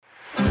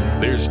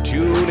There's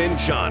June and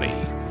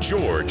Johnny,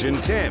 George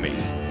and Tammy,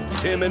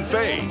 Tim and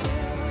Faith,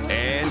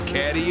 and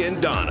Caddy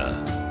and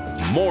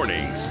Donna.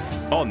 Mornings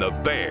on the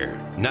Bear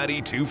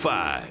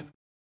 92.5.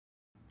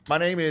 My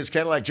name is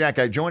Cadillac Jack.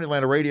 I joined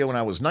Atlanta Radio when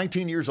I was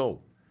 19 years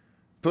old.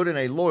 Put in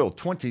a loyal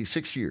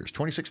 26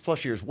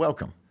 plus years.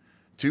 Welcome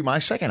to my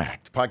second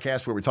act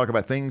podcast where we talk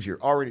about things you're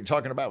already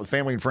talking about with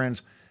family and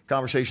friends,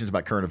 conversations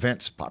about current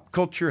events, pop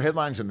culture,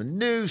 headlines in the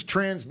news,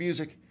 trends,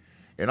 music,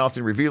 and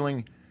often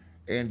revealing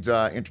and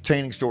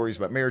entertaining stories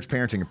about marriage,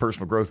 parenting, and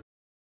personal growth.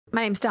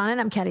 My name's Donna,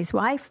 and I'm Caddy's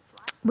wife.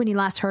 When you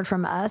last heard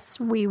from us,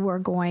 we were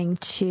going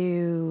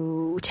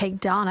to take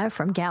Donna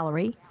from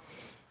Gallery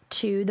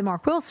to the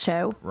Mark Wills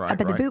show up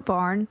at the Boot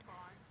Barn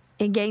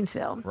in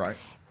Gainesville. Right.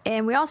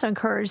 And we also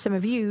encouraged some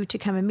of you to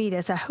come and meet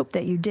us. I hope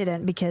that you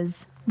didn't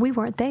because we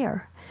weren't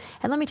there.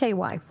 And let me tell you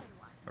why.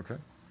 Okay.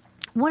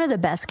 One of the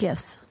best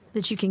gifts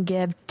that you can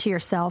give to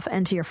yourself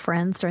and to your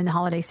friends during the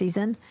holiday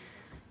season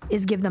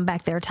is give them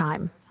back their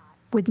time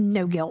with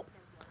no guilt.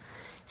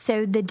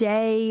 So the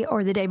day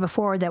or the day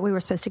before that we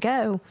were supposed to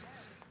go,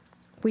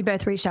 we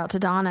both reached out to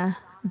Donna,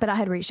 but I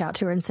had reached out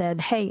to her and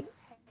said, hey,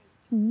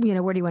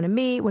 where do you want to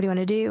meet? What do you want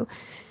to do?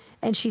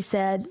 And she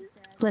said,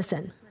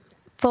 listen,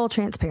 full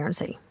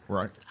transparency.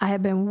 Right. I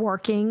have been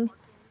working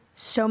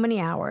so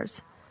many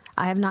hours.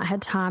 I have not had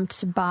time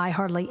to buy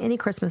hardly any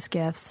Christmas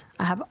gifts.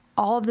 I have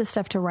all of this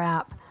stuff to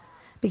wrap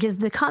because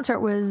the concert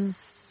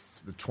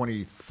was the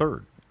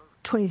 23rd.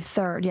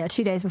 23rd, yeah,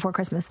 2 days before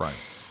Christmas. Right.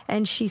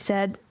 And she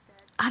said,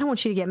 I don't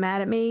want you to get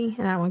mad at me,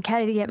 and I don't want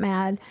Caddy to get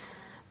mad,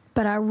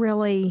 but I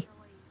really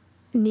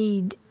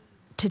need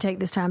to take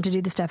this time to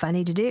do the stuff I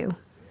need to do.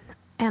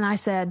 And I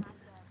said,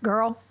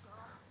 girl,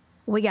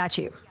 we got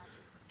you.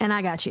 And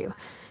I got you.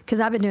 Because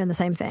I've been doing the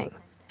same thing.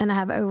 And I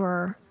have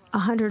over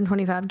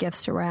 125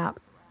 gifts to wrap,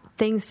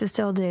 things to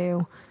still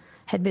do.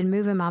 Had been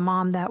moving my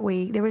mom that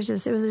week. It was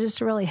just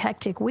a really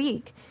hectic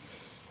week.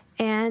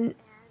 And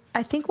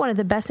I think one of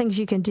the best things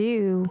you can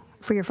do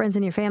for your friends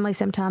and your family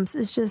sometimes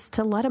is just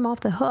to let them off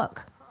the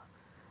hook,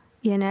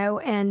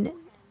 and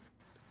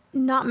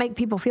not make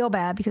people feel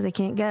bad because they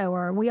can't go,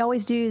 or we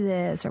always do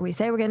this, or we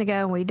say we're going to go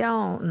and we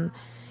don't,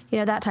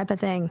 and, that type of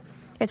thing.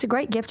 It's a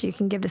great gift you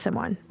can give to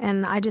someone.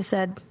 And I just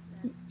said,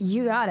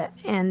 you got it.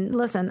 And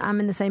listen,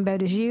 I'm in the same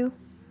boat as you.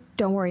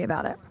 Don't worry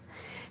about it.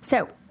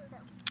 So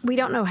we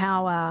don't know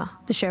how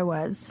the show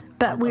was,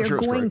 but we are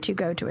going to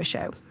go to a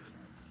show.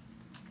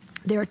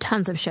 There are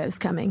tons of shows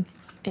coming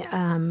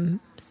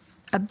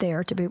up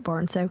there to Boot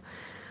Barn. So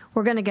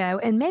we're going to go,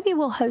 and maybe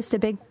we'll host a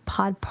big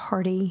pod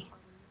party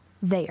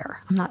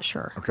there. I'm not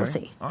sure. Okay. We'll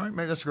see. All right,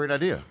 maybe that's a great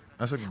idea.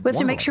 We have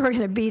to make sure we're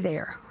going to be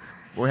there.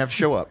 We have to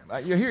show up.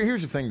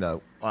 Here's the thing,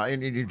 though,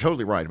 and you're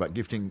totally right about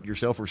gifting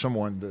yourself or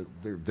someone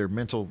their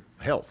mental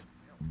health,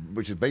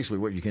 which is basically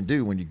what you can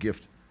do when you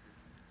gift.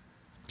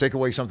 Take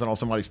away something off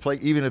somebody's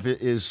plate, even if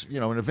it is,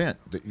 an event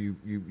that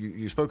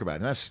you spoke about.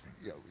 And that's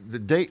the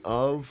day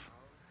of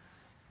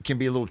can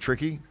be a little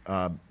tricky.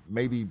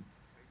 Maybe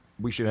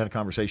we should have had a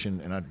conversation,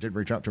 and I did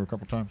reach out to her a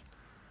couple times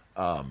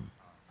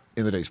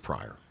in the days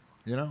prior.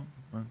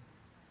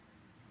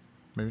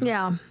 Maybe.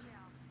 Yeah.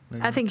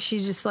 Maybe. I think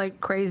she's just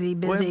like crazy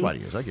busy. Well, everybody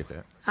is. I get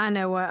that. I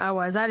know what I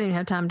was. I didn't even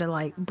have time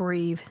to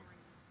breathe.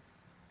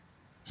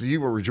 So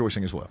you were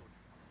rejoicing as well.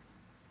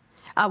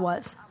 I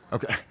was.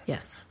 Okay.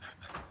 Yes.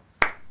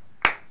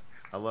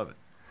 I love it.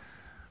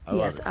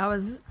 I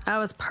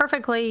was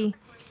perfectly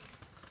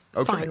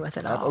fine with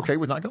it all. Okay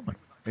with not going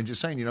and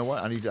just saying, you know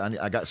what,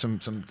 I got some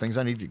things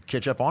I need to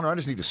catch up on, or I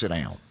just need to sit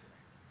down.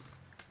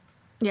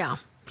 Yeah.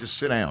 Just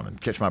sit down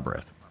and catch my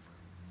breath.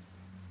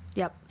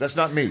 Yep. That's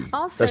not me.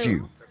 Also, that's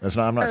you.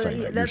 I'm not saying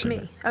that. That's me.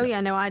 That. Oh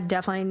yeah, no, I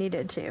definitely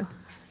needed to.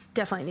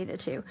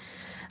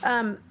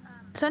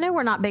 So I know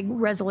we're not big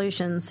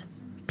resolutions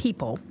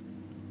people,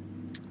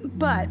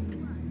 but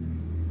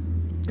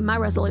my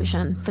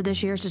resolution for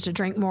this year is just to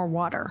drink more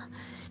water.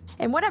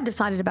 And what I've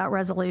decided about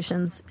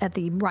resolutions at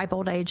the ripe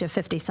old age of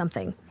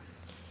 50-something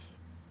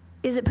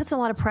is it puts a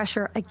lot of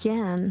pressure,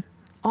 again,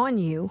 on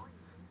you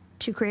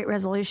to create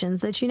resolutions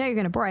that you're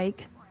going to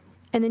break,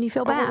 and then you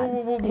feel bad.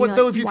 What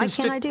though if you why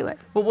can can't I do it?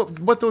 Well,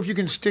 what though if you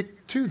can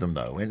stick to them,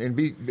 though, and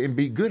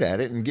be good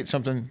at it and get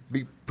something,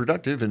 be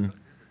productive and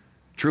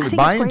truly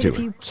buy into it? I think it's great if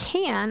you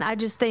can. I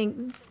just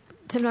think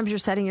sometimes you're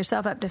setting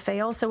yourself up to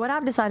fail. So what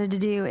I've decided to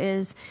do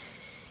is,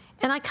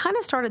 and I kind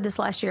of started this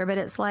last year, but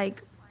it's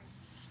like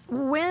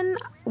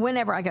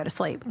whenever I go to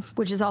sleep,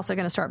 which is also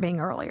going to start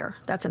being earlier,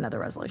 that's another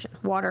resolution,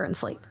 water and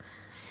sleep,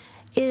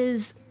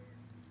 is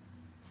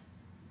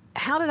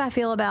how did I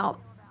feel about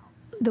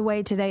the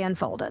way today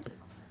unfolded?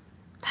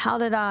 How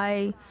did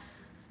I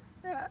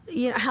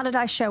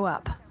show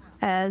up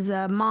as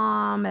a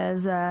mom,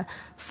 as a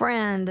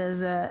friend,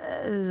 as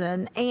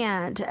an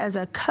aunt, as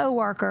a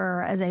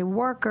coworker, as a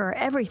worker,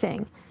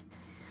 everything?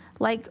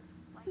 Like,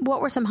 what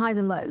were some highs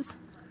and lows?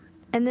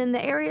 And then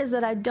the areas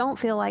that I don't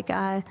feel like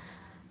I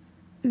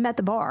met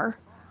the bar,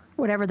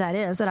 whatever that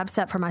is, that I've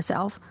set for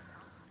myself,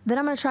 then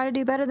I'm going to try to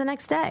do better the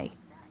next day.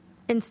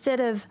 Instead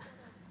of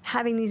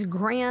having these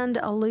grand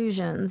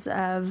illusions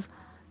of,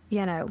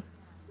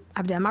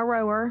 I've done my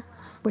rower,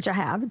 which I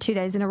have 2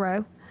 days in a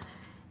row.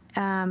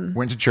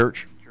 Went to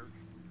church.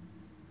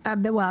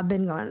 I've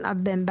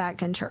been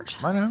back in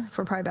church. I know.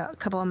 For probably about a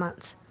couple of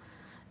months.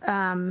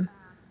 And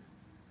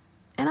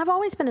I've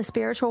always been a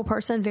spiritual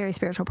person, very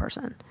spiritual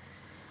person.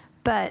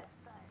 But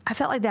I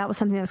felt like that was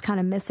something that was kind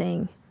of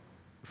missing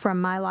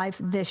from my life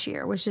this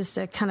year, was just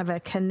a kind of a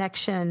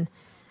connection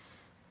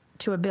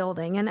to a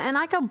building. And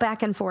I go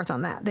back and forth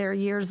on that. There are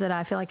years that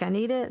I feel like I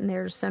need it, and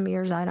there's some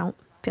years I don't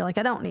feel like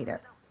I don't need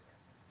it.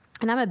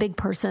 And I'm a big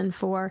person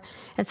for,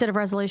 instead of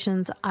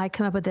resolutions, I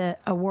come up with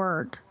a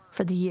word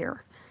for the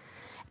year.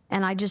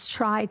 And I just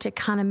try to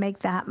kind of make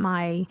that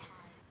my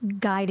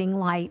guiding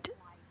light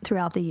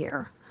throughout the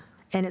year.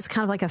 And it's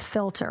kind of like a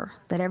filter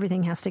that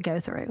everything has to go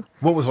through.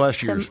 What was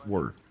last year's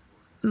word?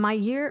 My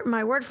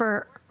word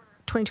for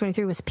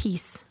 2023 was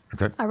peace.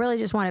 Okay. I really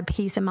just wanted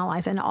peace in my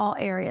life in all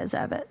areas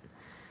of it.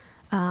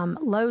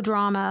 Low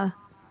drama,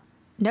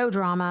 no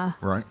drama.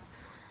 Right.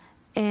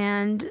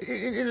 And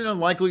Isn't it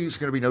unlikely it's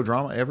going to be no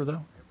drama ever,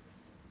 though?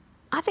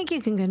 I think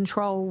you can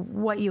control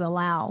what you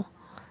allow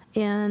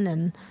in,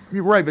 and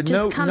You're right, but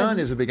none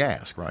is a big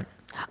ask, right?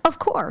 of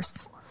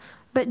course.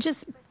 But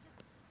just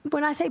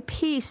when I say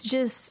peace,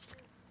 just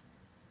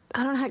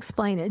I don't know how to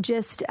explain it.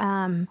 Just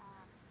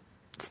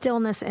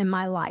stillness in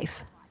my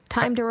life,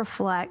 time to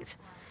reflect,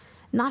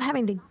 not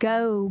having to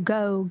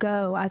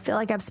go. I feel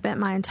like I've spent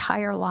my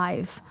entire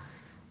life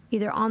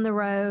either on the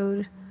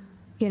road,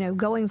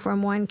 going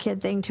from one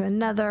kid thing to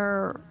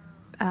another,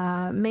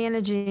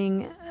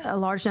 managing a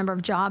large number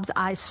of jobs.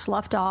 I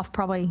sloughed off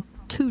probably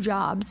 2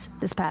 jobs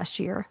this past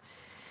year.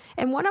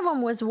 And one of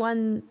them was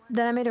one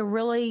that I made a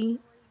really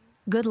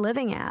good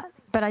living at,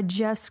 but I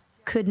just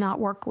could not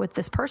work with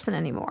this person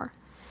anymore.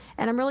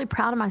 And I'm really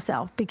proud of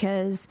myself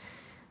because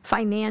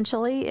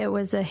financially it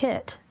was a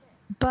hit,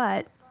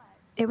 but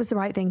it was the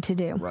right thing to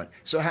do. Right.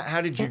 So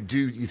how did you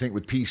do, you think,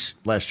 with peace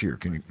last year?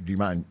 Do you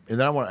mind? And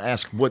then I want to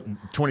ask what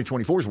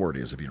 2024's word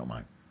is, if you don't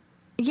mind.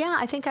 Yeah,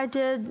 I think I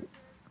did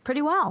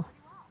pretty well.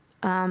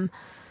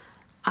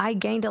 I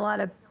gained a lot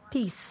of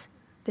peace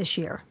this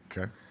year.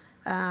 Okay.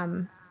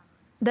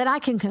 That I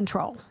can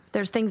control.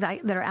 There's things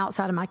that are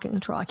outside of my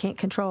control. I can't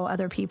control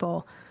other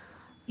people,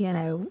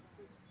 and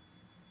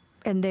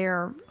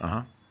their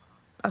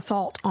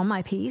assault on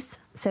my peace,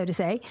 so to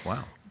say.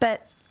 Wow.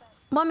 But,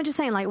 I'm just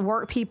saying, like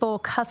work people,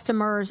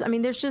 customers. I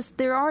mean,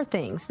 there are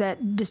things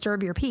that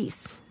disturb your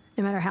peace,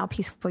 no matter how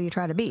peaceful you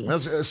try to be.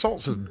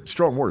 Assault's a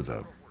strong word,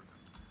 though.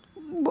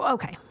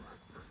 Okay.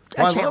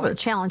 Well, I love it.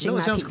 Challenging No,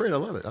 my it sounds peace. great. I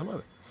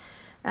love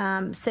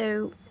it.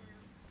 So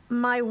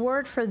my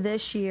word for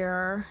this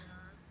year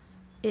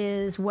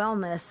is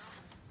wellness.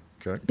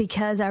 Okay.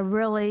 Because I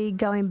really,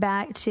 going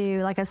back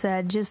to, like I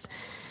said, just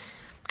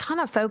kind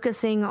of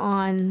focusing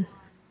on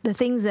the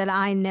things that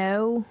I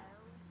know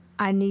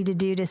I need to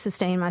do to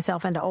sustain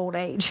myself into old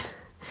age,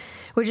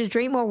 which is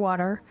drink more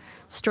water,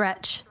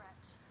 stretch,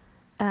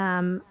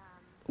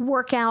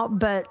 work out,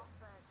 but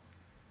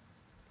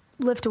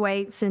lift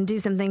weights and do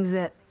some things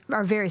that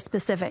are very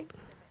specific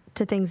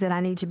to things that I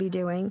need to be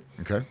doing.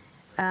 Okay.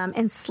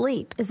 And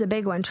sleep is a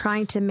big one,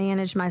 trying to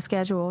manage my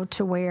schedule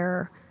to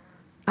where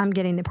I'm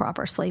getting the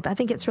proper sleep. I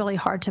think it's really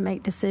hard to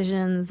make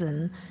decisions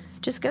and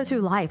just go through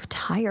life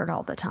tired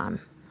all the time,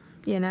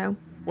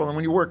 Well, and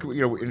when you work,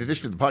 in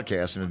addition to the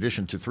podcast, in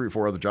addition to 3 or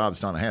 4 other jobs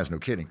Donna has, no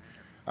kidding,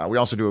 we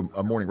also do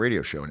a morning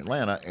radio show in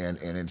Atlanta,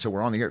 and so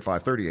we're on the air at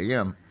 5:30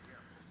 a.m.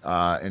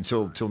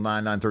 Until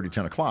 9:30,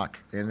 10 o'clock,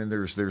 and then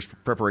there's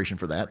preparation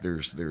for that.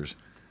 There's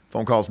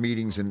phone calls,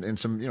 meetings, and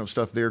some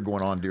stuff there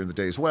going on during the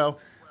day as well.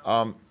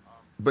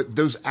 But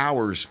those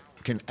hours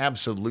can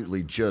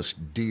absolutely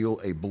just deal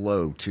a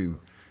blow to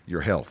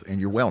your health and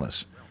your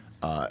wellness.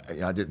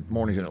 I did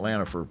mornings in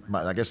Atlanta for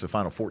the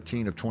final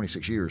 14 of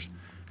 26 years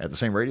at the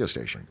same radio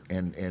station,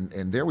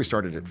 and there we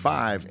started at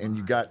 5, and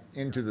you got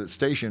into the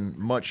station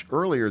much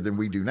earlier than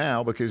we do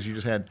now because you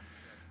just had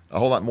a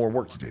whole lot more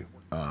work to do,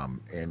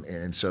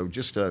 and so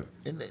just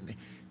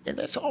and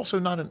that's also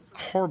not a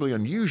horribly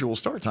unusual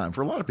start time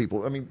for a lot of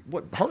people. I mean,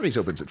 Hardee's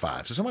opens at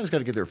 5, so somebody's got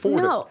to get there at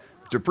 4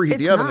 to preheat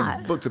the oven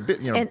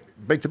and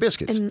bake the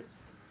biscuits. And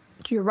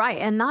you're right,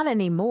 and not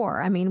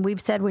anymore. I mean,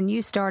 we've said when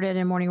you started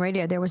in morning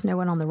radio, there was no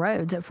one on the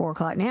roads at 4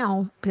 o'clock.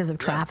 Now, because of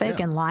traffic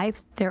and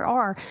life, there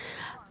are.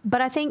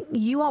 But I think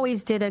you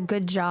always did a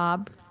good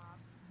job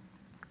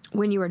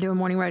when you were doing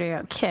morning radio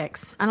at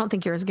Kicks. I don't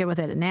think you're as good with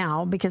it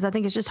now because I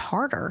think it's just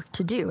harder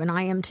to do, and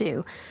I am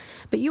too.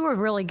 But you were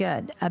really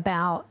good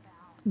about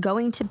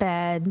going to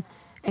bed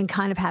and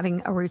kind of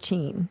having a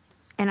routine.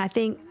 And I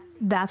think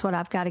that's what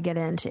I've got to get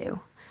into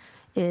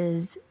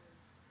is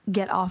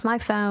get off my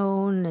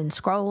phone and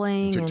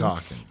scrolling.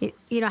 TikTok.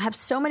 And I have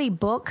so many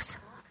books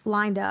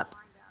lined up,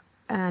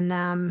 and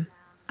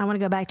I want to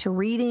go back to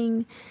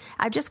reading.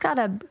 I've just got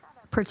to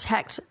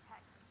protect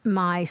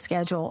my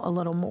schedule a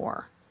little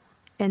more.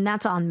 And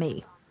that's on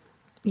me,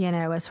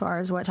 as far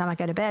as what time I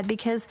go to bed.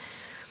 Because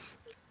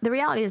the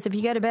reality is if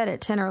you go to bed at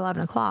 10 or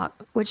 11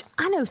 o'clock, which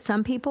I know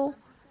some people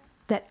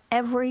that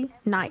every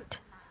night,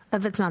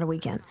 if it's not a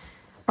weekend,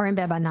 are in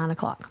bed by 9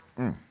 o'clock.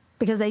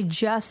 because they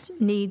just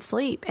need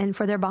sleep and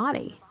for their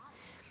body.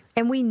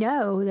 And we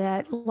know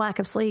that lack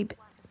of sleep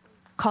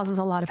causes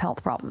a lot of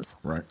health problems.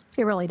 Right.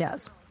 It really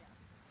does.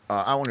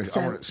 I want to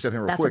step in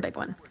real that's quick. That's a big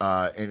one.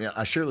 And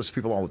I share this with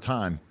people all the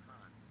time.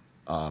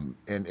 And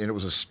it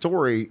was a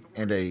story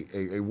and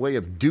a way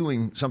of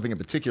doing something in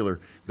particular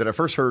that I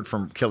first heard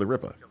from Kelly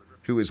Ripa,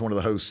 who is one of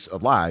the hosts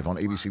of Live on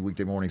ABC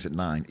weekday mornings at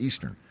 9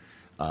 Eastern.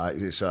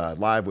 It's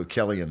Live with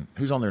Kelly, and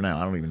who's on there now?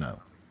 I don't even know.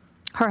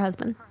 Her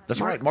husband. That's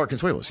Mark. Right, Mark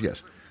Consuelos,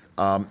 yes.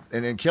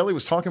 And Kelly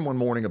was talking one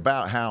morning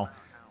about how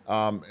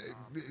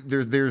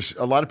there's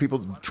a lot of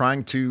people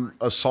trying to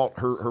assault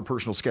her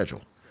personal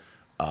schedule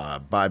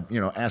by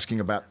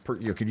asking about,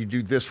 can you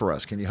do this for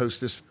us? Can you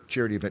host this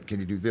charity event? Can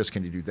you do this?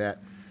 Can you do that?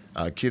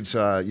 Kids,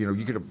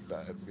 you could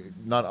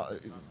not.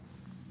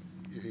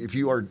 If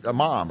you are a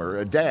mom or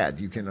a dad,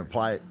 you can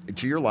apply it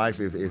to your life.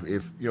 If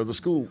the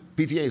school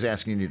PTA is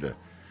asking you to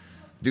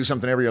do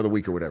something every other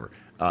week or whatever,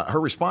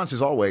 her response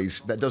is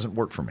always, that doesn't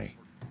work for me.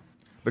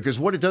 Because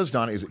what it does,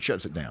 Donna, is it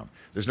shuts it down.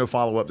 There's no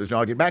follow-up. There's no,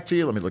 I'll get back to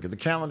you. Let me look at the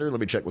calendar.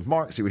 Let me check with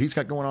Mark, see what he's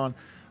got going on.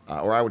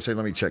 Or I would say,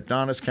 let me check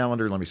Donna's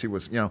calendar. Let me see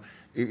what's,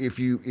 if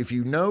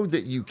you know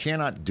that you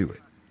cannot do it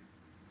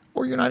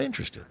or you're not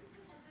interested,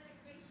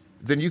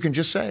 then you can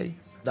just say,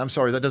 I'm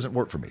sorry, that doesn't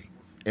work for me.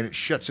 And it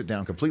shuts it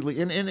down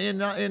completely in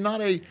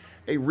not a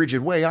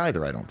rigid way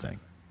either, I don't think.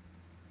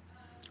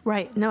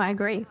 Right. No, I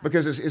agree.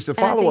 Because it's the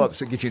follow-ups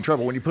that get you in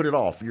trouble. When you put it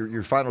off,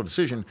 your final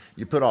decision,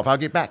 you put off, I'll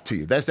get back to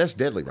you. That's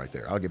deadly right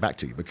there. I'll get back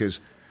to you. Because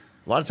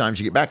a lot of times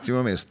you get back to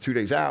them, and it's 2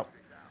 days out,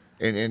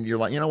 and you're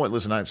like, you know what,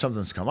 listen,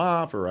 something's come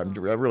up, or I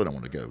really don't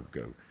want to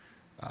go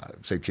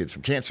save kids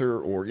from cancer,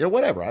 or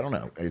whatever. I don't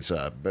know. It's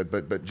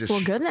but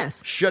just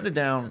goodness, shut it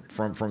down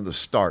from the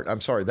start.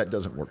 I'm sorry, that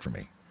doesn't work for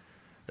me.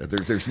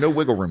 There's no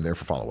wiggle room there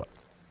for follow-up.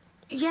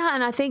 Yeah,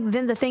 and I think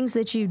then the things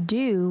that you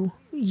do,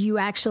 you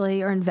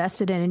actually are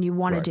invested in and you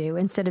want to do,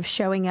 instead of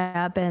showing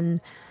up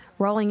and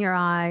rolling your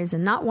eyes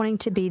and not wanting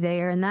to be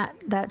there and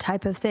that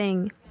type of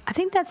thing. I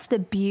think that's the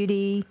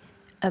beauty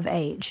of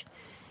age,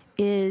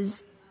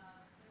 is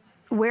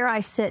where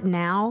I sit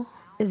now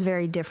is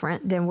very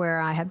different than where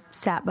I have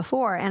sat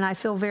before. And I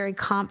feel very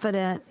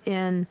confident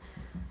in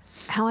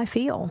how I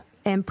feel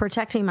and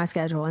protecting my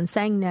schedule and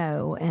saying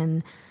no,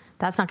 and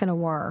that's not going to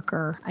work,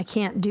 or I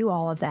can't do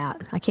all of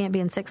that. I can't be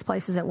in 6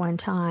 places at one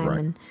time,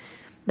 and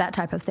that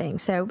type of thing.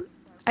 So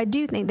I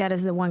do think that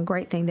is the one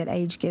great thing that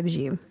age gives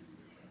you.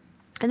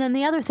 And then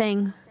the other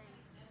thing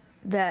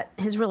that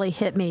has really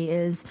hit me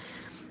is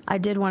I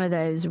did one of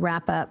those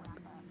wrap-up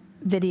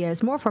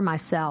videos, more for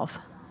myself,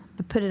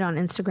 but put it on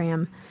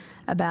Instagram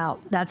about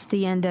that's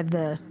the end of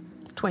the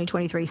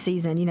 2023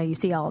 season. You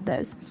see all of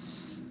those.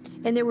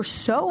 And there were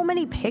so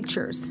many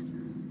pictures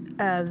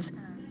of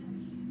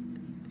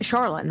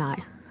Charlotte and I,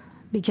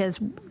 because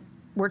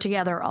we're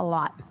together a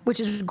lot, which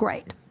is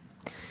great.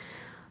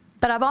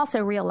 But I've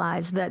also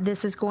realized that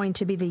this is going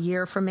to be the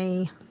year for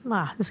me,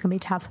 this is going to be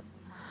tough,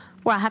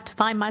 where I have to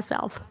find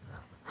myself.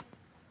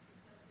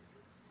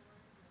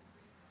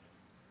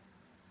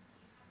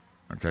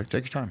 Okay,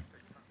 take your time.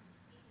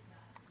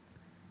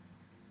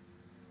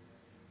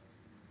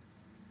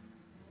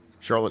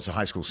 Charlotte's a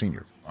high school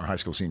senior, our high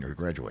school senior who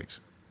graduates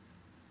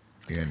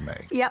in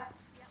May. Yep.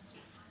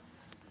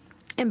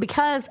 And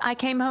because I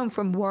came home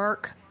from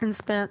work and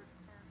spent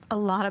a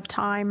lot of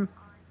time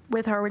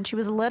with her when she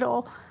was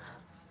little,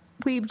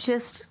 we've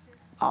just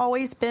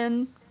always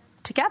been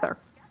together.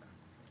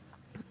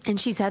 And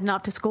she's heading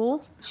off to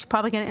school. She's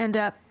probably going to end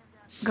up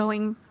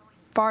going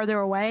farther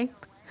away.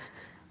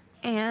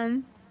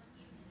 And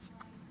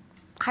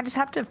I just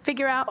have to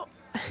figure out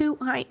who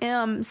I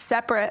am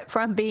separate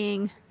from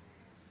being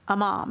a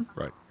mom.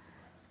 Right.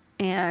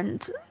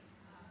 And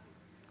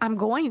I'm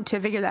going to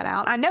figure that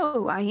out. I know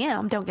who I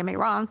am, don't get me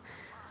wrong,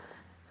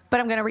 but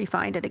I'm going to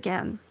refine it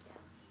again.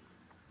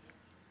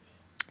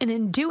 And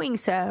in doing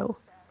so,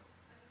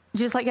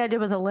 just like I did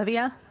with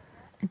Olivia,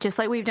 just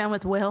like we've done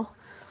with Will,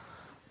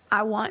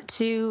 I want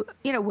to,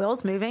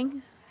 Will's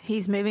moving.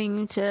 He's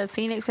moving to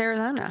Phoenix,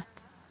 Arizona.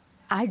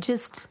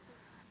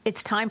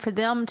 It's time for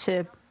them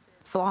to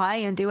fly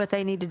and do what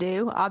they need to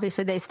do.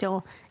 Obviously, they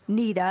still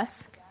need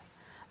us,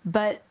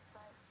 but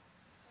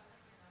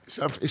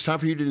it's time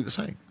for you to do the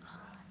same.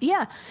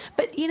 Yeah,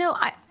 but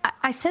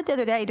I said the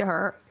other day to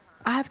her,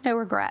 I have no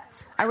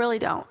regrets. I really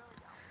don't.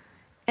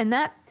 And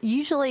that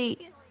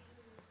usually,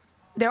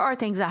 there are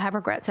things I have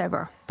regrets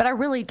over, but I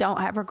really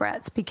don't have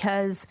regrets,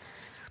 because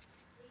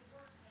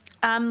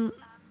I'm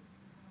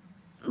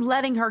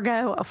letting her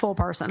go a full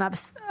person.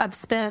 I've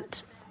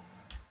spent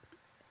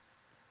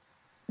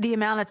the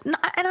amount of, and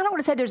I don't want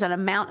to say there's an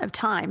amount of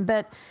time,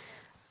 but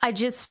I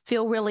just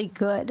feel really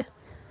good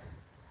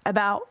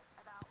about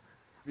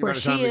where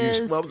she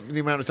is. The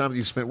amount of time that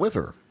you spent with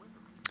her.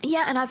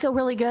 Yeah, and I feel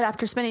really good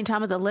after spending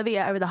time with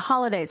Olivia over the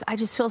holidays. I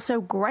just feel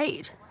so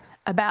great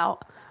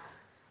about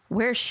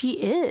where she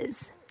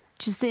is.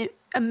 Just the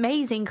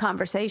amazing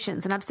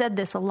conversations. And I've said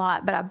this a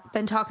lot, but I've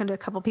been talking to a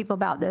couple people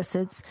about this.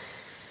 It's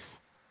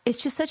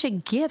just such a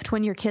gift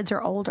when your kids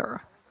are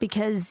older,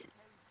 because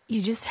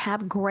you just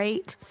have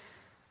great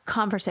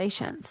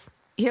conversations.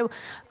 You know,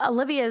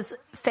 Olivia's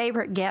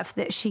favorite gift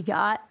that she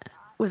got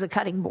was a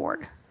cutting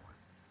board.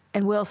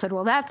 And Will said,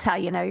 well, that's how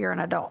you know you're an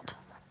adult.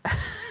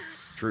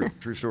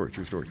 True story.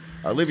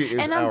 Olivia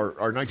is our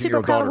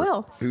 19-year-old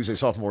daughter who's a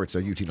sophomore at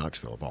UT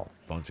Knoxville of all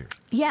volunteers.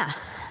 Yeah.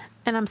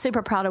 And I'm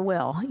super proud of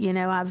Will. You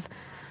know,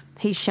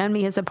 he's shown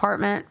me his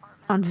apartment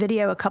on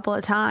video a couple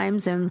of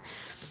times, and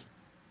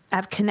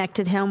I've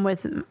connected him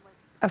with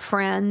a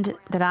friend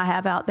that I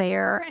have out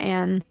there,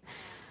 and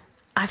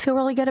I feel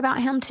really good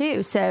about him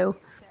too. So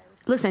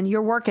listen,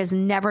 your work is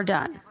never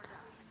done.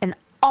 And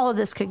all of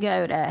this could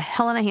go to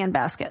hell in a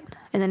handbasket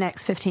in the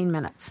next 15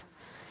 minutes.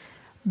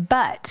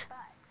 But,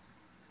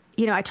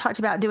 you know, I talked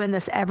about doing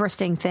this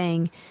Everesting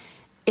thing.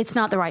 It's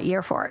not the right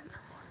year for it.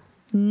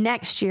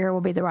 Next year will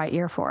be the right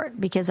year for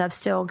it because I've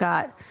still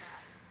got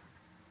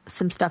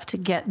some stuff to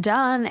get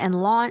done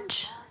and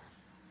launch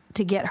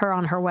to get her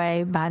on her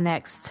way by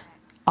next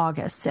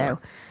August. So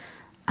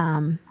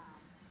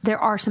there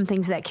are some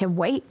things that can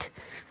wait,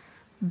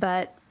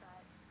 but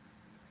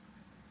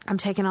I'm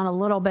taking on a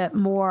little bit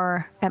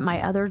more at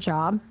my other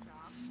job,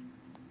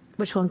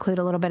 which will include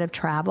a little bit of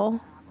travel.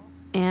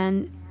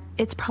 And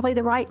it's probably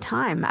the right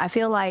time. I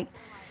feel like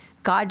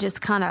God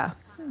just kind of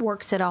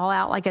works it all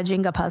out like a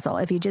Jenga puzzle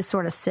if you just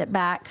sort of sit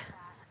back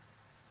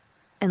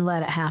and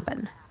let it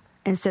happen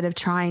instead of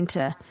trying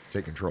to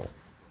take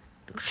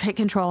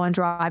control and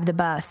drive the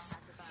bus.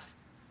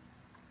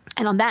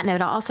 And on that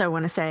note, I also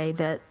want to say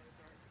that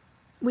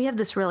we have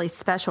this really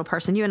special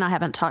person. You and I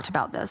haven't talked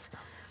about this,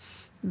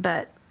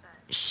 but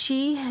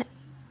she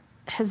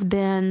has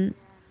been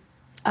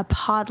a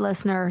pod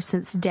listener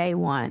since day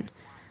one.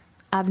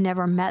 I've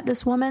never met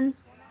this woman.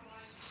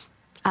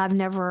 I've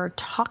never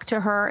talked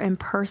to her in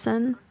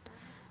person.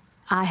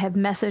 I have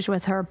messaged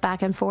with her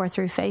back and forth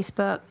through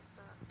Facebook.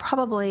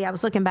 Probably, I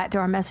was looking back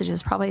through our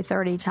messages, probably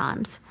 30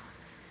 times.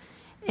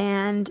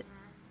 And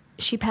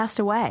she passed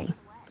away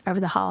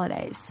over the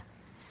holidays.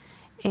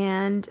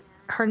 And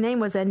her name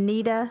was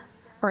Anita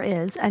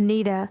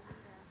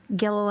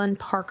Gilliland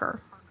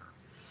Parker.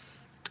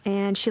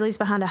 And she leaves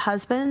behind a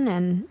husband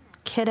and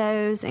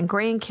kiddos and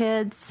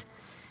grandkids.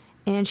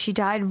 And she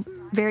died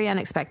very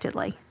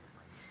unexpectedly.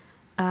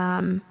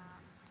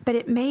 But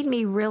it made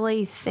me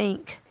really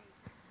think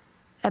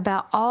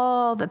about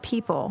all the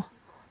people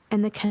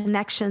and the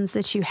connections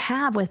that you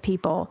have with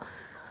people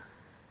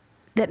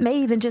that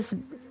may even just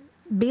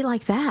be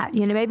like that.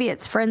 You know, maybe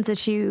it's friends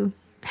that you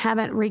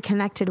haven't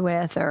reconnected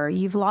with or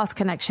you've lost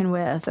connection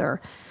with or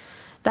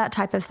that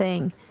type of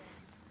thing.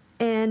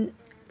 And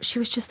she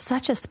was just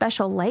such a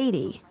special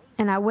lady.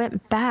 And I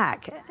went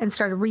back and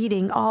started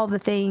reading all the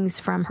things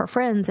from her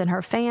friends and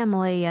her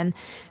family. And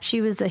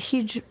she was a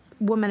huge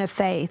woman of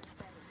faith.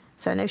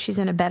 So I know she's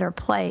in a better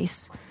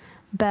place.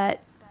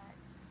 But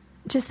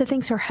just the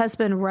things her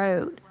husband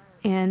wrote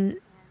and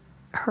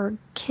her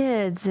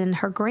kids and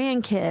her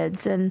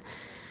grandkids. And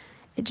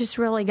it just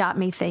really got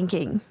me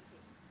thinking.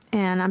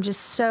 And I'm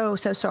just so,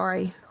 so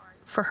sorry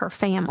for her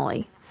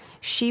family.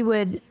 She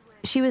was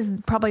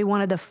probably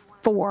one of the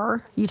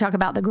four, you talk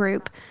about the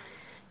group,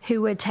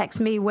 who would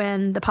text me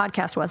when the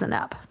podcast wasn't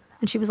up.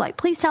 And she was like,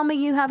 please tell me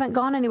you haven't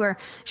gone anywhere.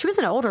 She was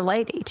an older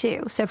lady,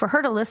 too. So for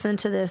her to listen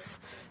to this,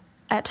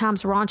 at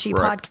times, raunchy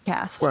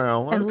podcast.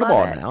 Well, come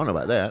on now. I don't know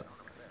about that.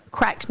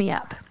 Cracked me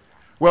up.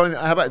 Well, and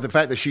how about the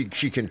fact that she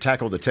can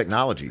tackle the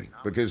technology?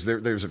 Because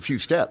there's a few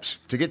steps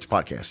to get to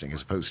podcasting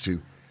as opposed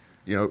to,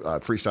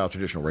 freestyle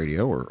traditional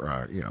radio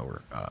or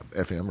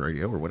FM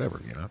radio or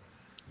whatever,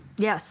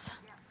 Yes,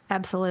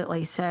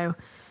 absolutely. So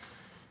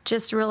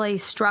just really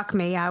struck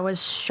me. I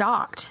was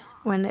shocked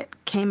when it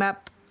came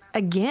up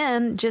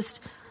again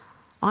just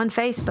on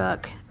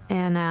Facebook,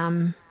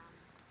 and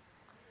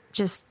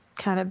just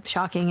kind of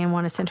shocking, and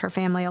want to send her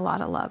family a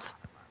lot of love.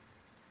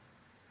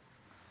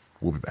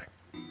 We'll be back.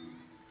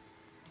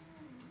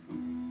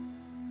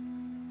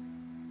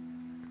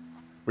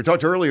 We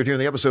talked earlier during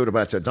the episode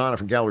about Donna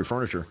from Calibri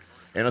Furniture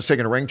and us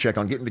taking a rain check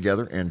on getting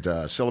together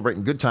and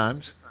celebrating good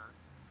times.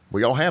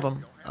 We all have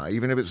them,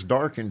 even if it's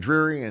dark and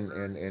dreary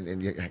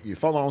and you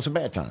fall on some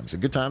bad times. The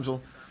good times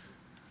will,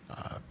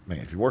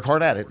 if you work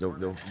hard at it,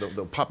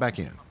 they'll pop back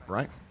in,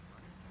 right?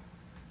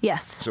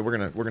 Yes. So we're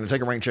gonna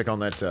take a rain check on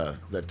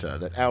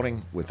that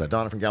outing with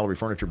Donna from Calibri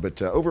Furniture.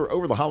 But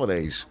over the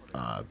holidays,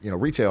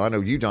 retail. I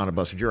know you, Donna,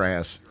 busted your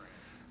ass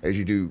as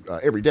you do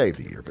every day of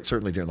the year, but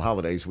certainly during the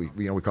holidays, we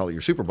call it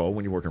your Super Bowl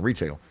when you work in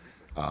retail.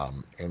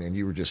 And then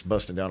you were just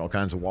busting down all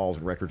kinds of walls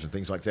and records and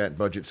things like that, and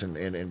budgets,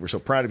 and we're so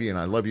proud of you, and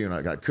I love you,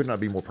 and I could not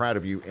be more proud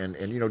of you. And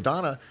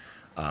Donna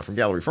from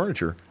Calibri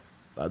Furniture,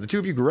 the two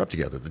of you grew up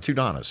together, the two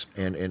Donnas,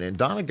 and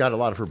Donna got a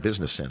lot of her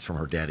business sense from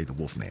her daddy, the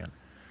Wolfman.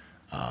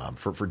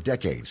 For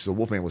decades, the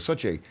Wolfman was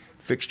such a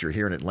fixture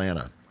here in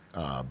Atlanta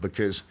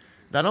because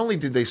not only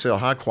did they sell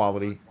high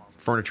quality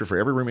furniture for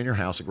every room in your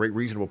house at great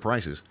reasonable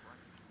prices,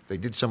 they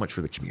did so much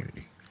for the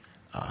community.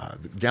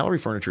 The Calibri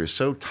Furniture is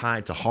so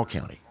tied to Hall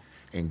County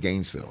and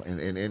Gainesville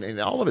and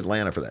all of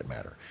Atlanta for that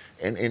matter.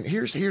 And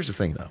here's the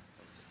thing though.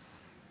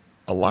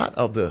 A lot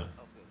of the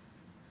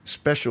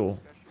special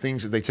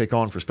things that they take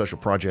on for special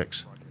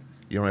projects,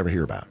 you don't ever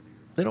hear about.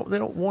 They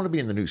don't want to be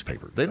in the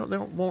newspaper. They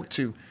don't want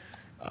to,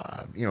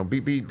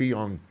 be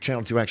on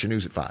Channel 2 Action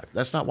News at 5.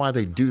 That's not why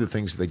they do the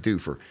things they do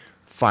for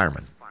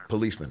firemen,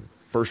 policemen,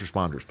 first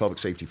responders, public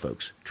safety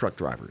folks, truck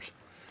drivers.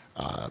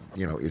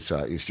 It's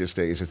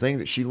a thing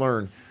that she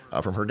learned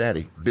from her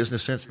daddy,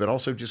 business sense, but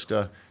also just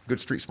good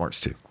street smarts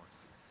too.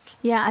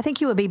 Yeah, I think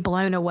you would be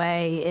blown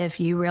away if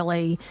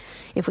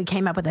we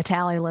came up with a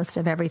tally list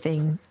of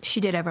everything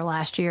she did over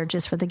last year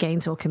just for the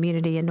Gainesville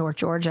community in North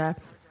Georgia.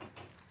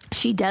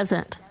 She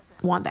doesn't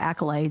want the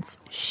accolades.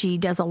 She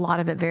does a lot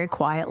of it very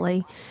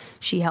quietly.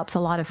 She helps a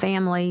lot of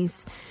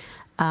families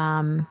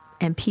and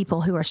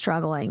people who are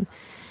struggling.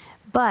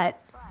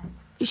 But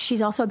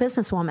she's also a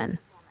businesswoman,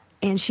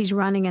 and she's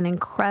running an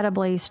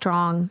incredibly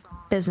strong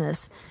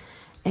business.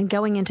 And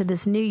going into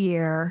this new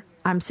year,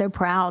 I'm so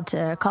proud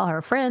to call her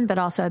a friend, but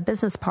also a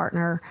business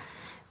partner.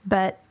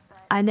 But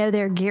I know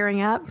they're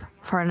gearing up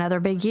for another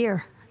big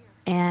year.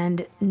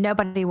 And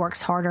nobody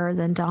works harder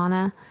than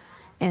Donna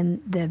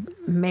and the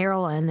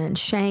Marilyn and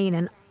Shane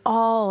and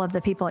all of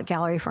the people at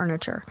Gallery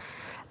Furniture.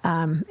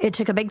 It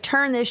took a big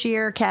turn this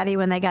year, Caddy,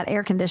 when they got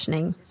air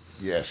conditioning.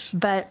 Yes.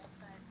 But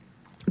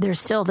they're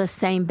still the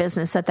same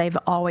business that they've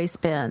always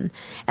been.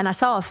 And I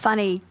saw a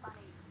funny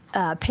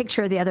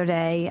picture the other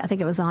day. I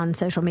think it was on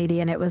social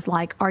media, and it was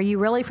like, are you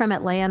really from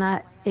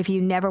Atlanta if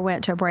you never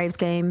went to a Braves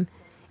game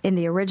in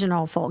the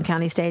original Fulton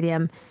County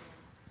Stadium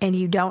and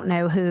you don't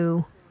know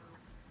who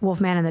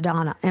Wolfman and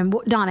Donna and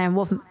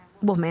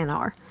Wolfman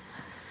are?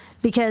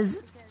 Because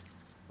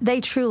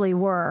they truly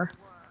were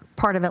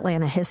part of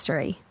Atlanta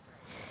history.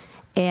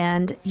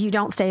 And you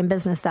don't stay in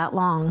business that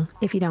long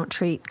if you don't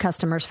treat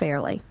customers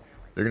fairly.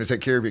 They're going to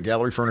take care of you at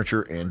Gallery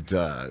Furniture, and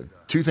the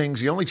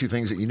only two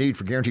things that you need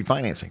for guaranteed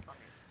financing: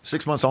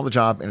 6 months on the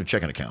job and a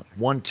checking account.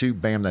 1, 2,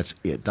 bam, that's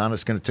it.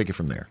 Donna's going to take it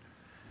from there.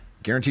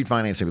 Guaranteed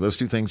financing with those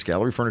two things.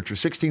 Gallery Furniture,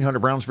 1600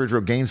 Brownsbridge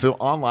Road, Gainesville.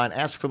 Online,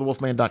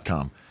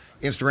 askforthewolfman.com.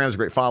 Instagram is a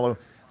great follow.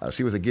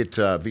 See what they get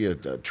via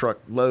truck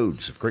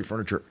loads of great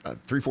furniture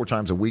 3-4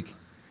 times a week.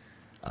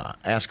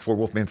 Ask for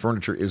Wolfman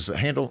Furniture is a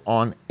handle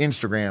on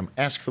Instagram,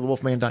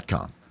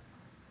 askforthewolfman.com.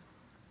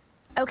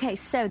 Okay,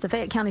 so the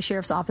Fayette County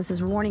Sheriff's Office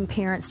is warning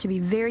parents to be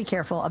very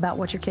careful about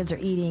what your kids are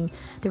eating.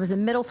 There was a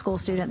middle school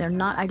student, they're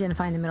not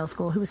identifying the middle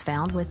school, who was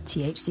found with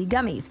THC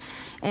gummies.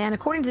 And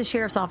according to the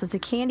Sheriff's Office, the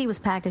candy was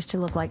packaged to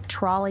look like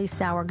Trolley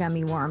sour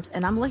gummy worms.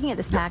 And I'm looking at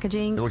this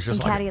packaging, it looks just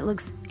and like Caddy, it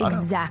looks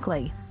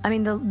exactly. I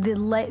mean,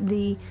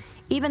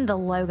 even the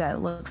logo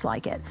looks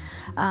like it.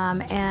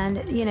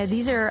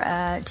 These are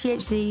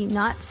THC,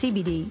 not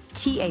CBD,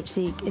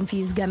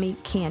 THC-infused gummy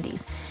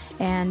candies.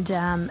 And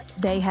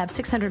they have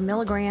 600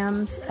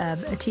 milligrams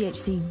of a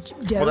THC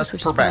dose. Well, that's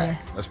per bag.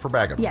 That's per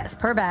bag of them. Yes,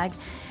 per bag.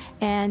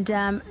 And,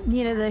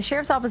 the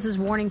Sheriff's Office is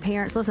warning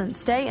parents, listen,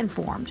 stay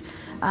informed.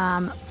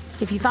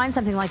 If you find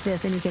something like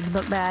this in your kid's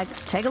book bag,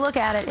 take a look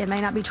at it. It may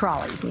not be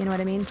Trolleys. You know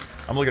what I mean?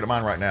 I'm looking at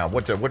mine right now.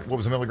 What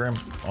was the milligram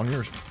on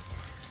yours?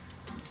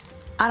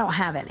 I don't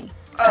have any.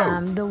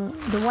 Oh.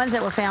 The ones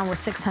that were found were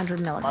 600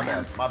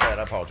 milligrams. My bad.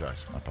 I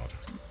apologize.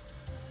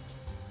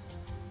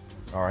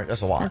 All right,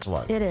 that's a lot. That's a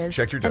lot. It is.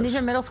 Check your dose. And these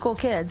are middle school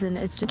kids, and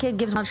the kid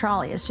gives them a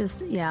trolley. It's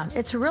just,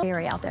 it's really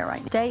scary out there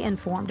right now. Stay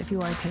informed if you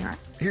are a parent.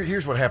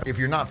 Here's what happens. If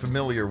you're not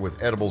familiar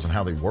with edibles and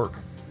how they work,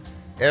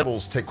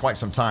 edibles take quite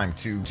some time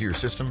to your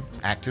system,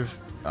 active.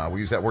 We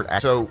use that word.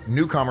 So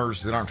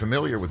newcomers that aren't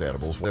familiar with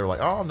edibles, they're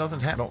like, oh,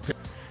 nothing's happening.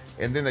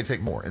 And then they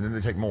take more,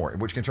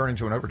 which can turn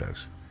into an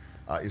overdose.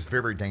 It's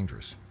very, very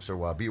dangerous.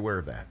 So be aware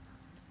of that.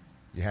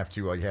 You have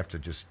to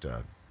just,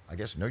 I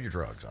guess, know your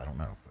drugs. I don't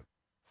know.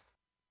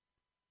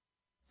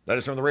 That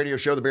is from the radio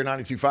show, The Bear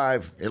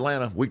 92.5,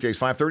 Atlanta, weekdays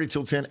 5:30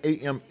 till 10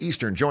 a.m.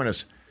 Eastern. Join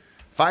us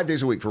 5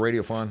 days a week for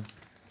radio fun.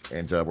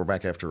 And we're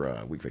back after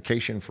a week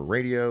vacation for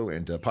radio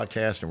and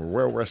podcast, and we're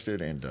well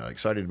rested and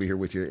excited to be here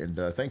with you.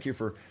 And thank you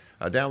for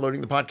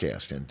downloading the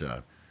podcast.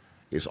 And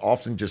it's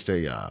often just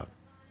an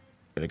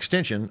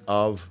extension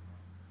of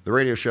the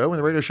radio show, and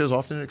the radio show is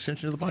often an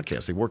extension of the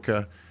podcast. They work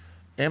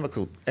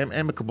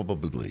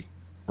amicably,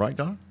 right,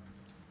 Donna?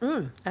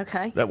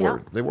 Okay. That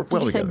word. They work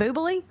well together. Did you say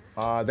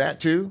boobily? That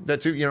too.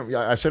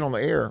 I said on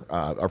the air,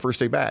 our first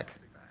day back,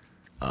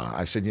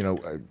 I said, I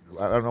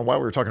don't know why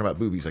we were talking about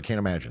boobies. I can't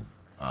imagine.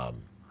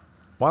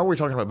 Why were we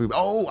talking about boobies?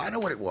 Oh, I know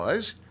what it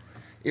was.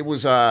 It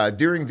was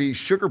during the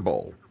Sugar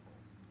Bowl.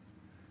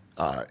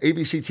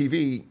 ABC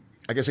TV,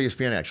 I guess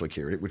ESPN actually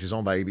carried it, which is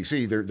owned by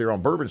ABC. They're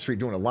on Bourbon Street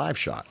doing a live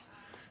shot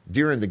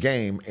during the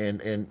game.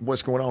 And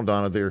what's going on,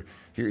 Donna?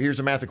 Here's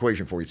the math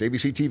equation for you. It's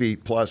ABC TV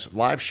plus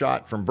live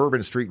shot from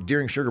Bourbon Street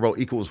during Sugar Bowl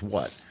equals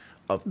what?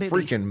 A boobies.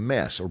 Freaking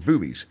mess, or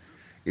boobies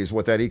is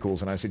what that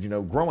equals. And I said,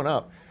 growing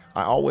up,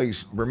 I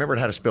always remembered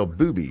how to spell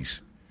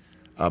boobies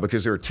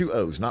because there are two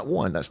O's, not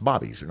one. That's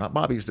bobbies. They're not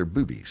bobbies, they're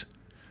boobies.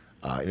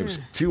 And it was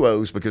two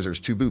O's because there's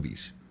two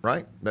boobies,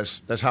 right?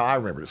 That's how I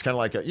remember it. It's kind of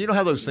like, you know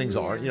how those things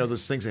are.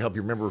 Those things that help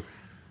you remember.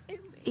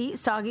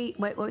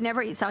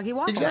 Never eat soggy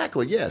waffles.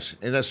 Exactly, yes.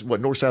 And that's what,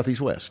 north, south,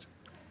 east, west.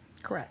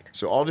 Correct.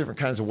 So all different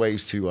kinds of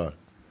ways to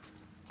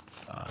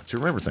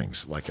remember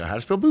things, like how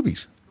to spell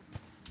boobies.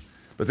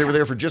 But they were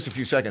there for just a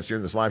few seconds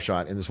during this live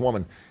shot, and this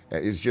woman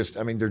is just,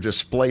 I mean, they're just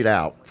splayed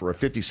out for a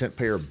 50-cent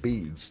pair of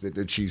beads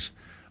that she's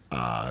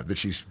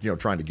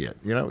trying to get.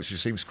 You know, it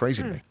just seems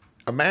crazy to me.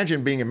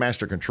 Imagine being in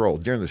master control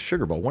during the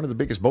Sugar Bowl, one of the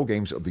biggest bowl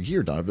games of the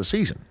year, Donna, of the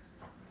season.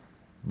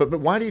 But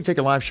why do you take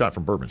a live shot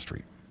from Bourbon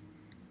Street?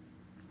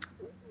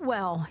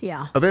 Well,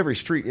 yeah. Of every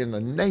street in the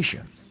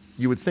nation,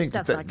 you would think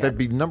that'd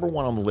be number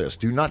one on the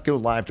list. Do not go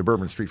live to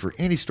Bourbon Street for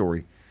any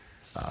story,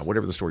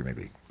 whatever the story may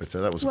be. But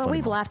that was a funny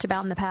we've moment. laughed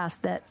about in the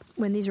past that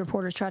when these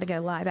reporters try to go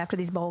live after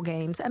these bowl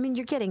games, I mean,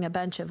 you're getting a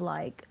bunch of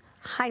like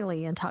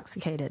highly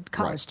intoxicated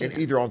college students.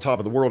 And either on top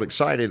of the world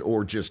excited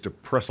or just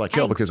depressed like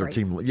hell because their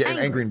team, and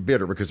angry and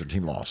bitter because their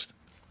team lost.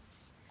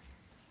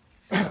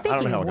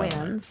 Speaking of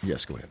wins.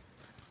 Yes, go ahead.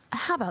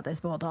 How about those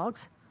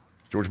Bulldogs?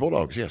 Georgia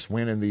Bulldogs, yes,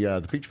 win in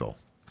the Peach Bowl.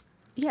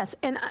 Yes,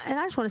 and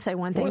I just want to say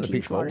one thing to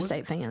you Florida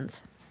State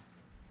fans.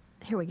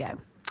 Here we go.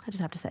 I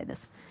just have to say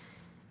this.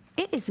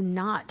 It is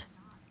not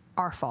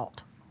our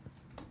fault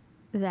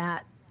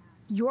that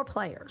your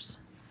players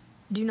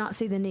do not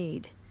see the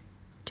need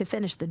to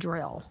finish the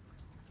drill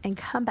and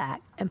come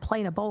back and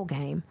play in a bowl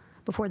game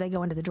before they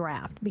go into the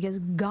draft, because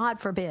God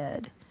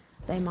forbid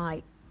they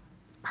might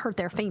hurt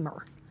their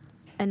femur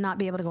and not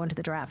be able to go into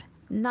the draft.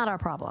 Not our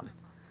problem.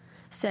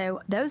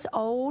 So those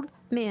old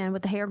men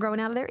with the hair growing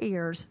out of their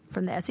ears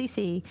from the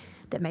SEC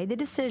that made the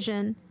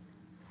decision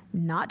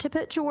not to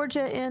put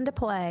Georgia into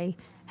play,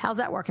 how's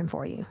that working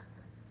for you?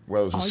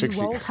 Well, it was all a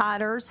 60, roll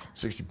tiders,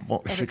 60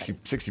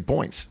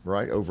 points,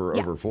 right,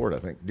 over Florida, I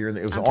think. It was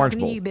I'm the Orange talking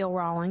Bowl. to you, Bill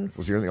Rawlings.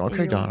 Was during the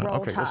okay, Donna.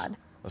 Okay,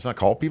 let's not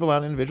call people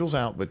out, individuals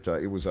out, but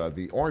it was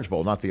the Orange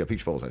Bowl, not the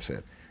Peach Bowl, as I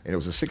said. And it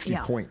was a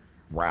 60-point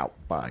rout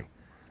by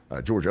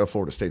Georgia of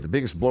Florida State, the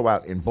biggest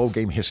blowout in bowl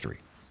game history.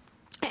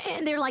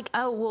 And they're like,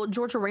 oh, well,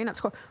 Georgia ran up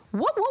score.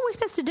 What were we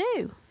supposed to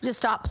do? Just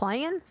stop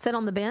playing? Sit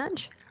on the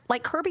bench?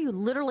 Like, Kirby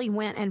literally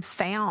went and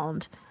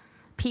found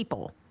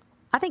people.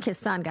 I think his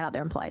son got out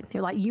there and played. They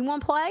were like, you want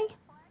to play?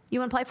 You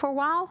want to play for a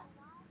while?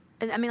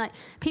 And I mean, like,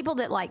 people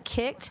that, like,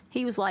 kicked,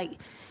 he was like,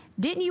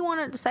 didn't you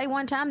want to say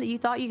one time that you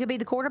thought you could be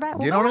the quarterback?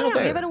 Well, go out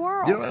there. Give it a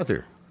whirl. Get on out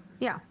there.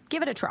 Yeah,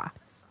 give it a try.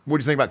 What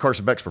do you think about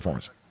Carson Beck's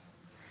performance?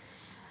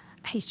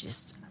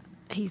 He's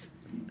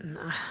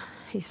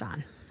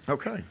fine.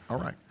 Okay, all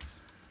right.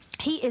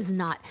 He is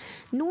not.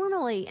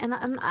 Normally, and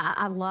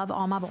I love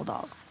all my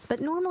Bulldogs,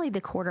 but normally the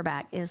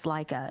quarterback is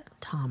like a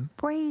Tom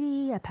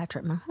Brady, a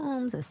Patrick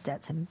Mahomes, a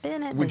Stetson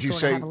Bennett. Would you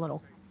say have a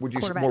little would you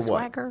quarterback more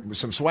swagger? What?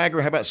 Some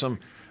swagger? How about some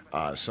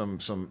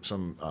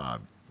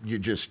you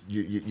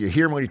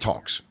hear him when he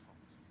talks,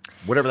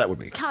 whatever that would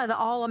be. Kind of the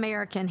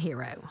all-American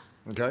hero.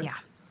 Okay. Yeah.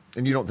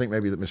 And you don't think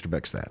maybe that Mr.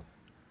 Beck's that?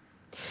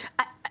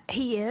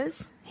 He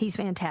is. He's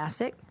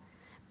fantastic.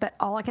 But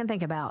all I can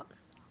think about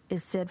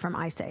is Sid from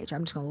Ice Age.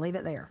 I'm just going to leave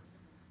it there.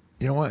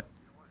 You know what?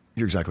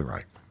 You're exactly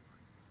right.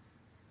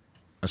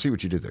 I see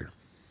what you did there.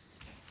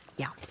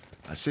 Yeah.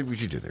 I see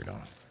what you did there,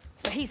 Donna.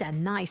 But he's a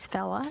nice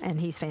fella, and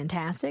he's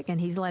fantastic,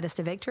 and he's led us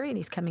to victory, and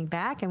he's coming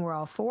back, and we're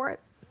all for it.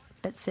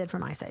 But Sid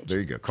from Ice Age. There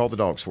you go. Call the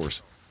dogs for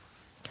us.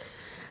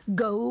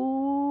 Go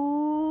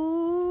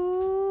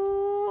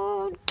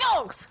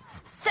Dogs!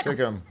 Take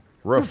them.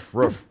 Rough.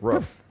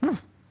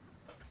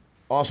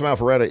 Awesome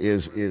Alpharetta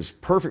is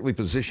perfectly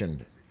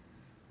positioned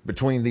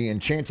between the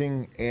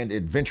enchanting and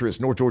adventurous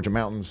North Georgia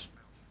mountains,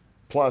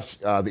 plus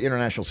the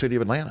international city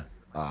of Atlanta.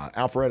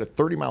 Alpharetta,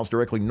 30 miles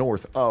directly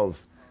north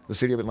of the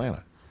city of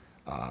Atlanta.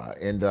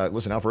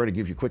 Listen, Alpharetta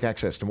gives you quick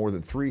access to more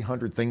than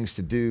 300 things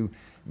to do.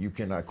 You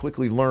can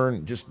quickly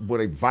learn just what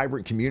a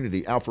vibrant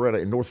community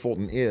Alpharetta and North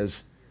Fulton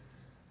is.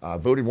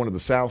 Voted one of the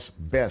South's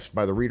best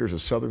by the readers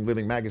of Southern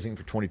Living magazine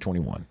for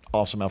 2021.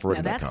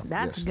 AwesomeAlpharetta.com.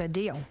 That's a good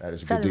deal. That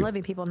is a Southern good deal.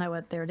 Living people know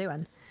what they're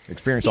doing.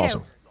 Experience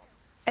awesome.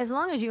 As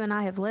long as you and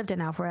I have lived in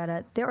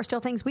Alpharetta, there are still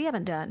things we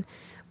haven't done.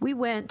 We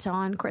went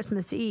on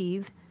Christmas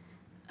Eve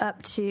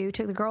took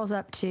the girls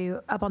up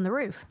on the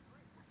roof.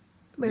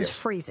 It was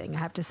freezing, I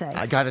have to say.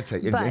 I got to tell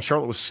you, and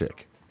Charlotte was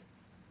sick.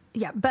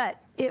 Yeah,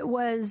 but it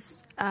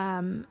was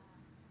awesome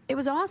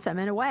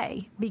in a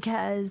way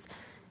because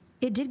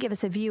it did give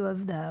us a view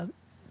of the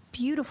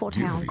beautiful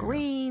town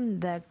green,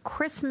 the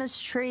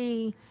Christmas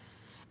tree,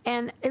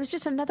 and it was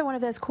just another one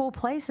of those cool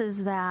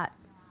places that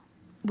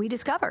we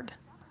discovered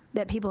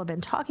that people have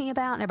been talking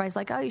about, and everybody's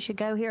like, oh, you should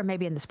go here,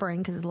 maybe in the spring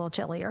because it's a little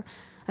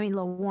a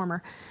little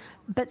warmer.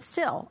 But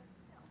still,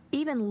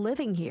 even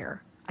living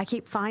here, I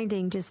keep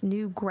finding just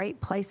new great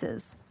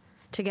places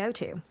to go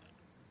to.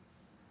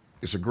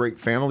 It's a great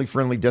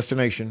family-friendly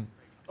destination,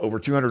 over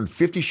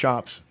 250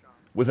 shops,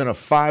 within a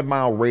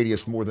 5-mile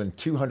radius, more than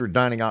 200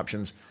 dining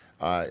options.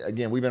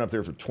 Again, we've been up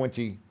there for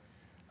 22,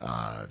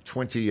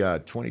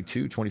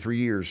 23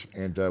 years,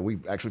 and we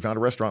actually found a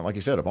restaurant, like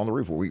you said, up on the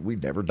roof where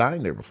we'd never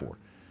dined there before.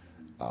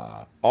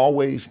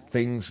 Always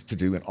things to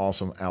do in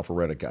awesome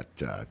Alpharetta.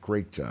 Got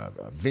great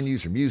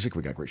venues for music.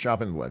 We got great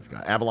shopping with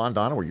Avalon,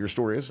 Donna, where your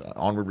store is.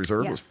 Onward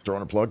Reserve. Yes. Let's throw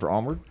in a plug for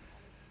Onward.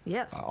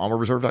 Yes.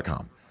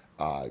 OnwardReserve.com.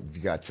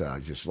 You got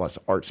just lots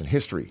of arts and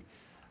history,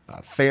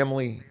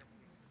 family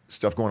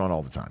stuff going on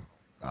all the time.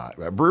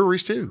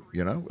 Breweries too,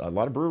 you know, a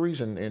lot of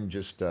breweries and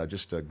just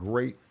a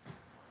great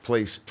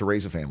place to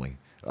raise a family.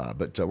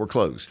 But we're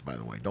closed, by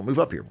the way. Don't move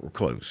up here. We're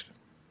closed.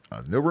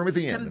 No room at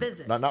the end. Come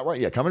visit. Not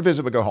right. Yeah, come and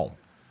visit, but go home.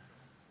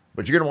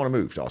 But you're going to want to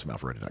move to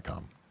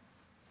awesomealpharetta.com.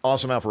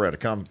 Awesome Alpharetta.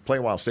 Come play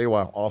a while, stay a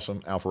while.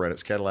 Awesome Alpharetta.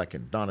 It's Cadillac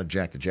and Donna,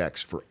 Jack the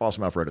Jacks for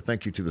Awesome Alpharetta.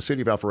 Thank you to the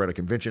City of Alpharetta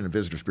Convention and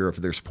Visitors Bureau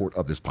for their support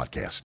of this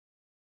podcast.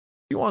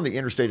 You on the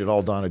interstate at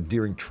all, Donna,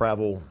 during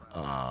travel,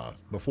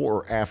 before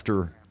or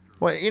after?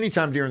 Well,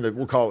 anytime during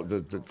we'll call it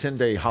the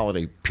 10-day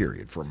holiday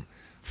period from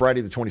Friday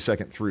the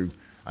 22nd through,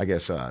 I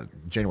guess,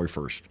 January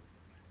 1st.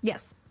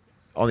 Yes.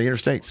 On the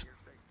interstates?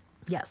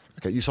 Yes.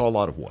 Okay, you saw a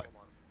lot of what?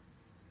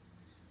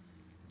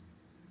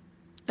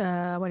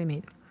 What do you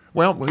mean?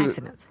 Well,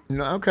 accidents.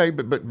 No, okay,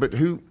 but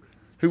who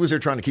was there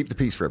trying to keep the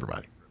peace for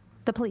everybody?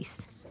 The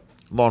police.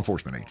 Law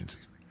enforcement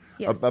agencies.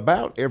 Yes.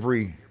 About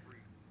every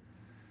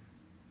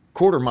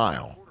quarter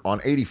mile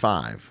on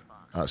 85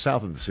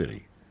 south of the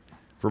city,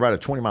 for about a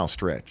 20-mile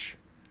stretch,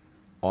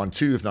 on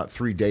 2, if not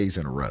 3 days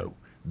in a row,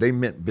 they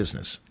meant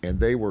business, and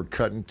they were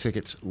cutting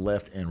tickets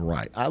left and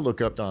right. I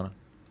look up, Donna,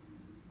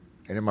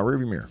 and in my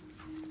rearview mirror,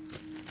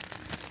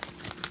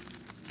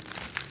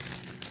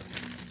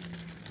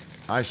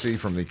 I see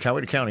from the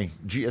Coweta County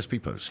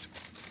GSP post,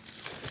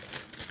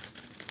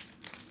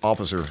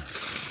 Officer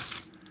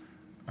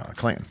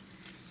Clanton.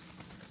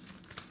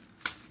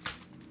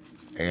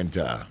 And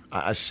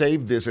I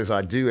saved this as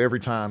I do every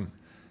time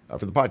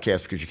for the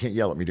podcast because you can't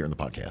yell at me during the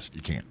podcast.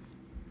 You can't.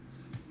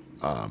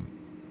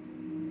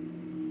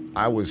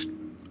 I was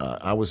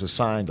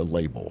assigned a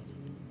label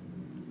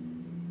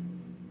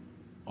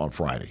on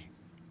Friday.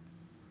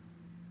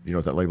 You know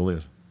what that label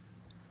is?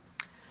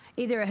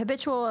 Either a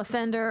habitual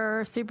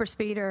offender, super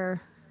speeder.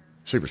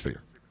 Super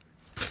speeder.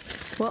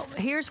 Well,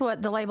 here's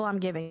what the label I'm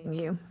giving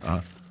you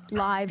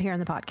live here in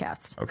the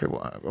podcast. Okay,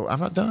 well, I'm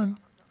not done.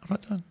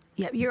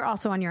 Yeah, you're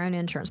also on your own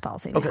insurance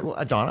policy now. Okay,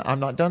 well, Donna, I'm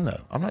not done,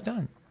 though. I'm not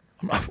done.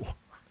 Wow.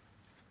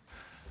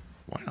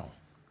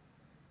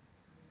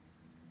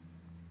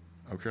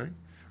 Okay.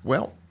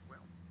 Well,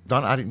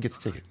 Donna, I didn't get the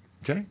ticket.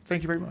 Okay?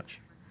 Thank you very much.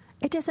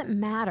 It doesn't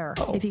matter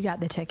if you got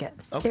the ticket.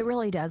 Okay. It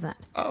really doesn't.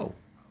 Oh.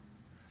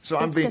 So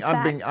It's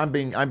I'm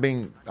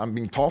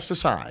being tossed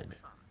aside.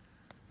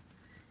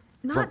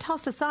 Not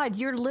tossed aside.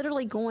 You're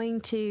literally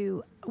going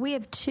to. We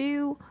have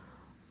two,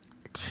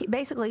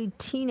 basically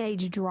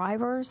teenage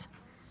drivers,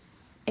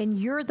 and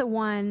you're the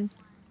one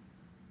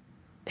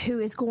who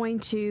is going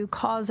to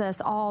cause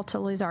us all to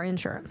lose our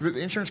insurance. The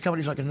insurance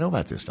company's not going to know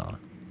about this, Donna.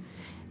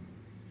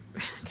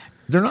 Okay.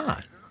 They're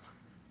not.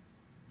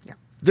 Yeah.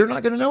 They're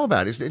not going to know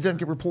about it. It doesn't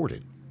get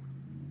reported.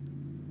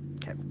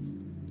 Okay.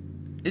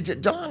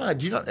 Donna,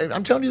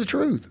 I'm telling you the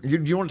truth. Do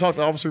you want to talk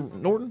to Officer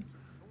Norton?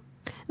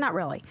 Not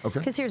really. Okay.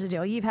 Because here's the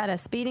deal. You've had a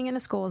speeding in a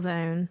school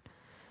zone.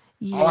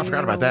 I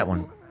forgot about that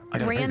one. I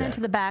gotta pay ran that.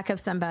 into the back of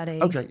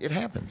somebody. Okay, it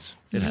happens.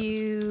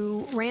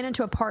 You ran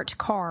into a parked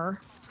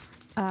car.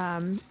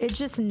 It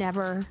just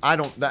never. I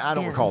don't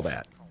recall ends.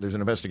 that. There's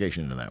an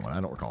investigation into that one.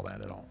 I don't recall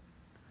that at all.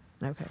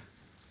 Okay.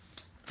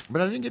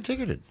 But I didn't get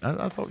ticketed.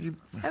 I thought you.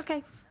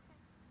 Okay.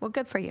 Well,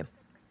 good for you.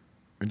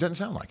 It doesn't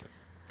sound like it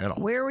at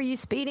all. Where were you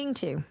speeding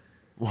to?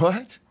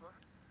 What?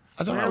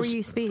 I don't know. Where were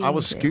you speeding I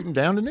was to? scooting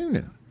down to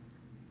Noonan.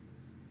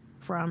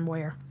 From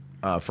where?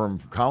 From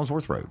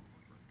Collinsworth Road.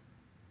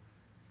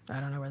 I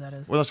don't know where that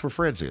is. Well, that's where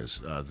Fred's is,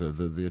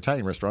 the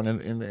Italian restaurant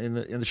in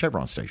the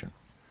Chevron station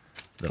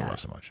that I Got love it.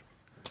 so much.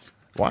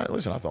 Why?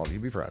 Listen, I thought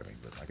you'd be proud of me,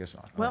 but I guess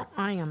not. Well,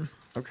 I am.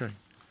 Okay.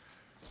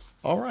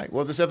 All right.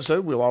 Well, this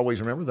episode, we'll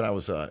always remember that I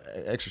was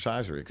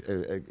exercised, or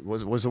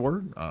was the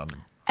word?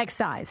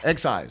 Excised.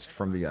 Excised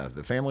from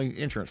the family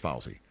insurance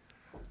policy.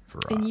 For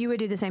And you would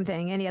do the same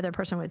thing. Any other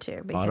person would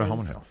too. Auto,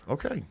 home, and health.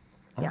 Okay.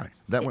 All right.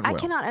 That went well. I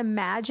cannot As I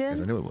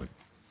imagine knew it would.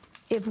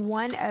 if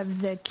one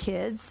of the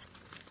kids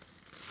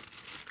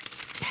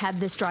had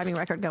this driving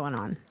record going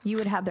on. You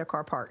would have their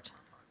car parked.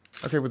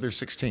 Okay, well, they're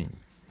 16,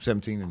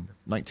 17, and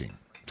 19,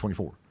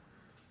 24.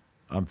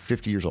 I'm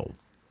 50 years old.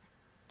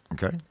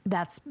 Okay.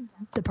 That's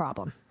the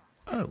problem.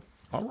 Oh,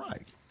 all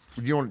right.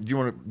 Do you want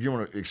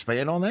to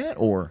expand on that,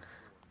 or?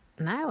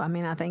 No, I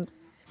mean, I think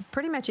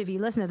pretty much if you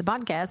listen to the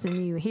podcast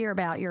and you hear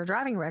about your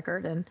driving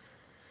record, and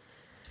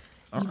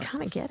you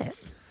kind of get it.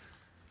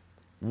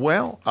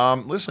 Well,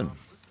 listen.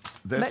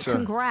 That's, But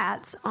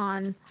congrats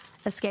on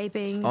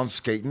escaping. on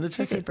skating the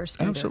ticket. super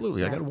speeder.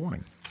 Absolutely. I Yeah. got a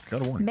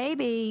warning.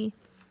 Maybe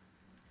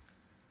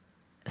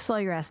slow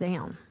your ass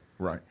down.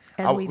 Right.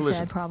 As we've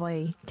listen, said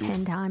probably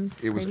 10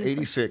 times. it was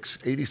previously.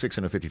 86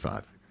 and a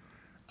 55.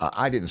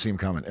 I didn't see him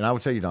coming. And I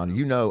would tell you, Donna,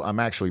 you know I'm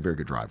actually a very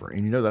good driver.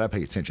 And you know that I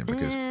pay attention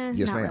because,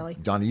 yes, not ma'am. really.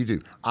 Donna, you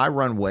do. I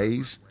run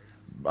ways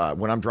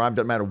when I'm driving,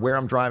 doesn't matter where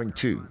I'm driving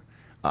to.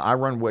 I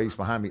run ways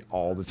behind me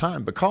all the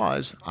time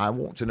because I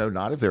want to know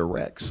not if there are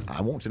wrecks.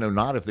 I want to know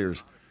not if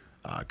there's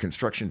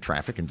construction,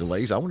 traffic, and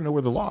delays. I want to know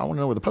where the law, I want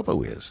to know where the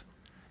popo is.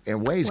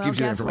 And Waze Well, gives you that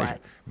guess information.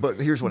 what? But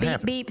here's what Beep,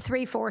 happened. beep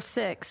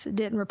 346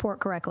 didn't report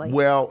correctly.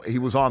 Well, he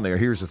was on there.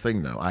 Here's the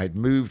thing, though. I had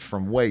moved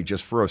from Waze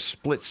just for a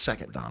split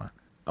second, Donna.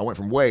 I went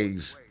from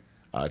Waze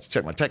to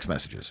check my text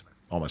messages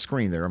on my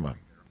screen there on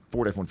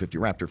Ford F-150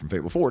 Raptor from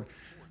Fayetteville Ford.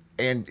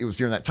 And it was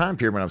during that time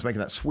period when I was making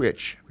that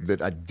switch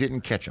that I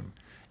didn't catch him.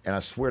 And I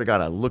swear to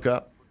God, I look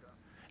up,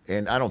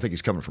 and I don't think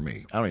he's coming for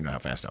me. I don't even know how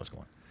fast I was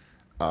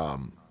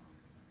going.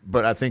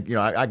 But I think,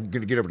 I'm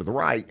going to get over to the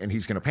right, and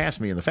he's going to pass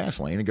me in the fast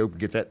lane and go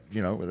get that,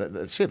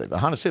 that Civic, the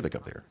Honda Civic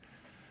up there.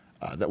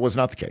 That was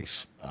not the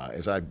case.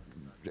 As I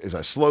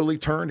slowly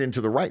turned into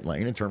the right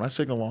lane and turned my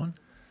signal on,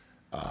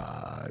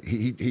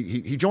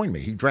 he joined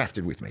me. He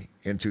drafted with me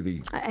into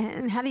the.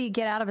 And how do you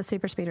get out of a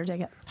super speeder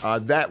ticket?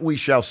 That we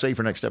shall save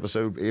for next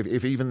episode,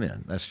 if even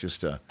then. That's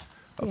just a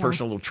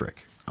personal little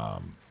trick.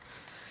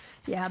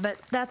 Yeah,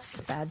 but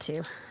that's bad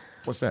too.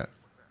 What's that?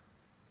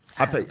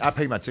 I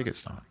pay my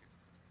tickets, Donna.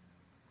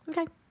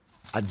 Okay.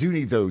 I do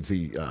need though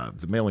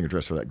the mailing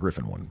address for that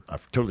Griffin one. I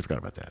totally forgot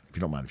about that. If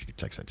you don't mind, if you could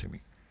text that to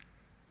me,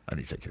 I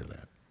need to take care of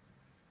that.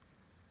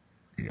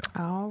 Yeah.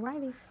 All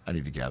righty. I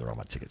need to gather all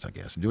my tickets, I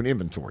guess, and do an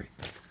inventory.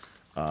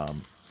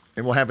 And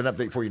we'll have an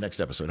update for you next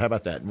episode. How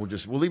about that? And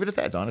we'll leave it at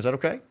that, Don. Is that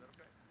okay?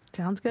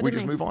 Sounds good. We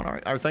just move on. All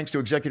right. Our thanks to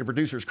executive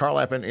producers Carl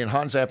Appen and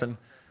Hans Appen,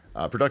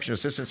 production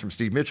assistants from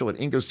Steve Mitchell at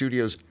Ingo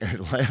Studios in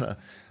Atlanta,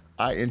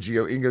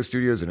 INGO Ingo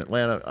Studios in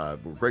Atlanta.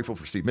 We're grateful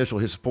for Steve Mitchell,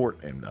 his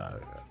support, and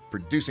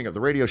producing of the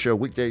radio show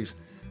weekdays,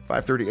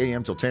 5:30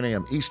 a.m. till 10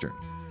 a.m. Eastern.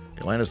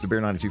 Atlanta's the Bear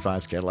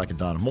 92.5's Cadillac and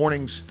Donna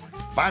mornings,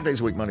 5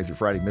 days a week, Monday through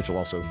Friday. Mitchell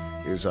also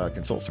is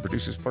consults and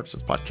produces parts of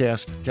the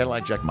podcast,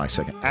 Cadillac Jack, My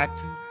Second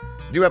Act.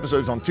 New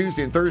episodes on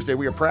Tuesday and Thursday.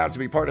 We are proud to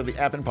be part of the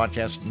Appen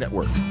Podcast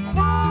Network.